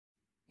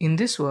In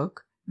this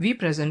work, we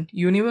present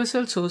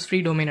Universal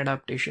Source-Free Domain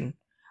Adaptation,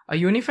 a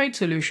unified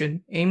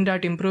solution aimed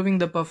at improving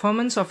the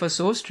performance of a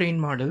source-trained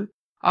model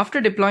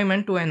after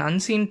deployment to an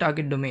unseen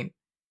target domain.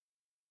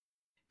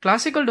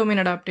 Classical domain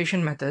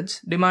adaptation methods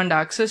demand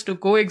access to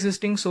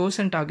coexisting source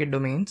and target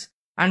domains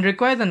and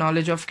require the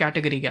knowledge of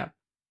category gap.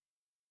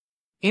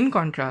 In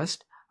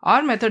contrast,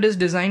 our method is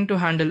designed to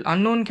handle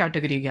unknown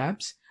category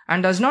gaps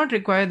and does not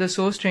require the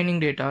source training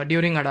data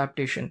during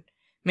adaptation,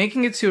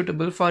 making it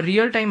suitable for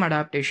real-time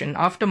adaptation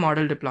after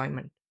model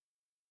deployment.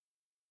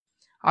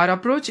 Our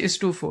approach is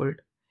twofold.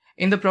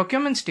 In the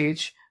procurement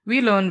stage,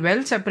 we learn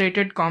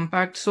well-separated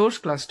compact source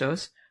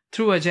clusters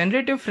through a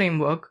generative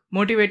framework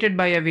motivated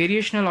by a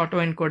variational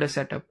autoencoder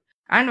setup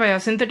and via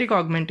synthetic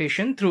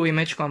augmentation through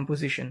image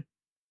composition.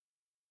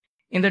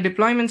 In the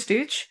deployment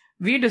stage,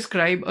 we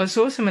describe a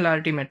source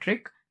similarity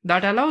metric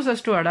that allows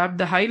us to adapt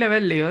the high-level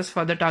layers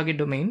for the target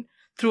domain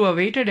through a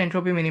weighted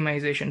entropy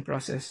minimization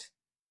process.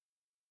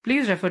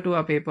 Please refer to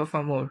our paper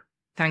for more.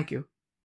 Thank you.